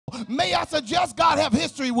May I suggest God have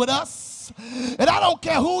history with us? And I don't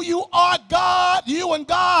care who you are, God, you and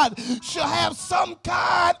God should have some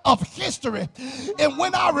kind of history. And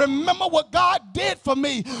when I remember what God did for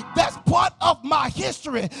me, that's part of my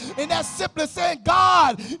history. And that's simply saying,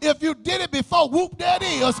 God, if you did it before, whoop, there it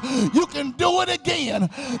is. You can do it again.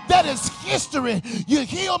 That is history. You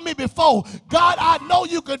healed me before. God, I know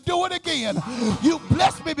you can do it again. You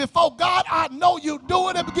blessed me before. God, I know you do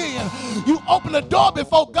it again. You opened a door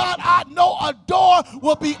before. God, I know a door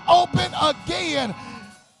will be open again.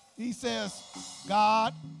 He says,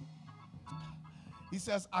 God, he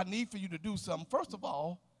says, I need for you to do something. First of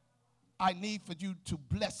all, I need for you to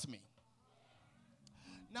bless me.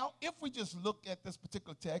 Now, if we just look at this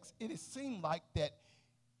particular text, it seemed like that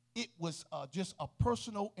it was just a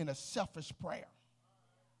personal and a selfish prayer.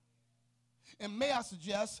 And may I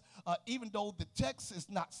suggest, even though the text is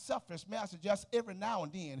not selfish, may I suggest every now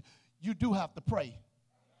and then you do have to pray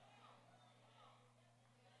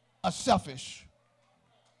a selfish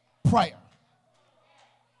prayer.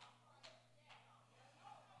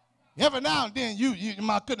 Every now and then,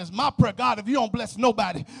 my goodness, my prayer, God, if you don't bless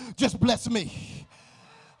nobody, just bless me.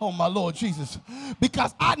 Oh, my Lord Jesus.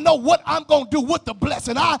 Because I know what I'm going to do with the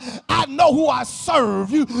blessing. I know who I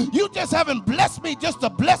serve. You just haven't blessed me just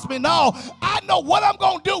to bless me. No, I know what I'm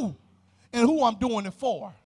going to do and who I'm doing it for.